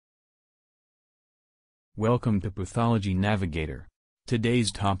Welcome to Pathology Navigator.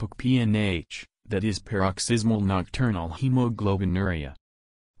 Today's topic PNH, that is paroxysmal nocturnal hemoglobinuria.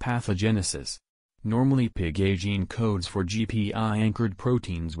 Pathogenesis. Normally PIGA gene codes for GPI-anchored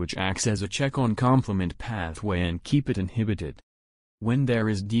proteins which acts as a check on complement pathway and keep it inhibited. When there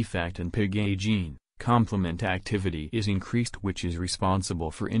is defect in PIGA gene, complement activity is increased which is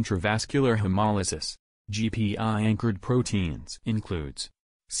responsible for intravascular hemolysis. GPI-anchored proteins includes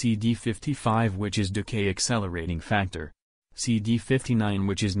CD55 which is decay accelerating factor, CD59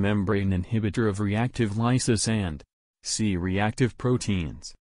 which is membrane inhibitor of reactive lysis and C-reactive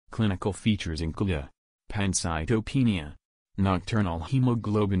proteins. Clinical features include pancytopenia, nocturnal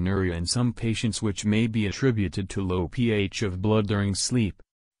hemoglobinuria in some patients which may be attributed to low pH of blood during sleep,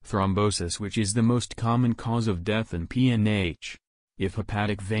 thrombosis which is the most common cause of death in PNH. If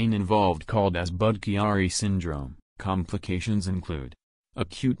hepatic vein involved called as Budd-Chiari syndrome. Complications include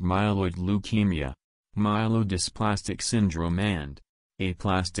acute myeloid leukemia, myelodysplastic syndrome and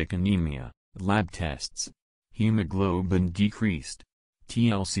aplastic anemia. Lab tests: hemoglobin decreased,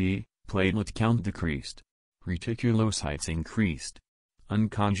 TLC, platelet count decreased, reticulocytes increased,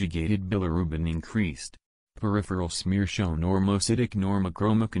 unconjugated bilirubin increased, peripheral smear show normocytic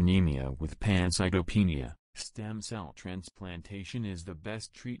normochromic anemia with pancytopenia. Stem cell transplantation is the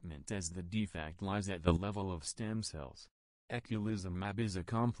best treatment as the defect lies at the level of stem cells. Eculizumab is a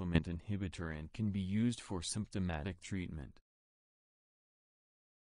complement inhibitor and can be used for symptomatic treatment.